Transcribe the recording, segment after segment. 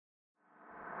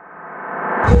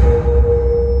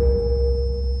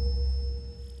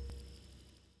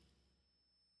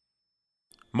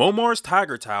Momar's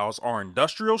Tiger Towels are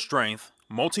industrial strength,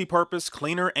 multi-purpose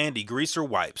cleaner and degreaser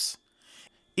wipes.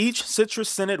 Each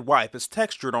citrus-scented wipe is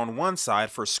textured on one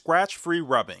side for scratch-free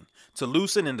rubbing to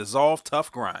loosen and dissolve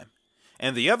tough grime,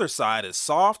 and the other side is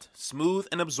soft, smooth,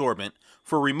 and absorbent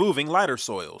for removing lighter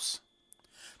soils.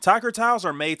 Tiger Towels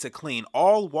are made to clean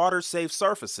all water-safe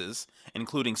surfaces,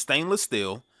 including stainless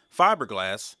steel,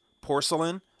 fiberglass,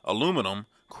 porcelain, aluminum,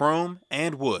 chrome,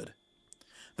 and wood.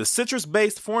 The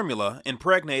citrus-based formula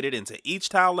impregnated into each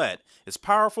towelette is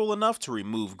powerful enough to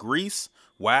remove grease,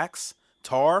 wax,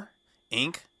 tar,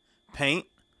 ink, paint,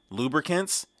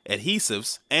 lubricants,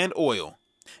 adhesives, and oil.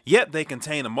 Yet they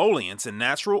contain emollients and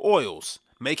natural oils,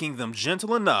 making them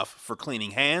gentle enough for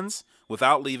cleaning hands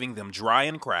without leaving them dry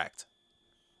and cracked.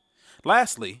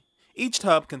 Lastly, each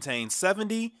tub contains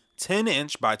 70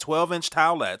 10-inch by 12-inch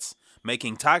towelettes,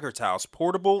 making Tiger Towels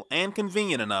portable and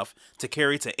convenient enough to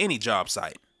carry to any job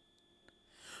site.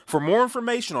 For more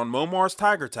information on Momar's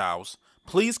Tiger Towels,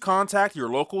 please contact your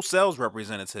local sales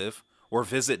representative or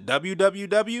visit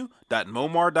www.momar.com.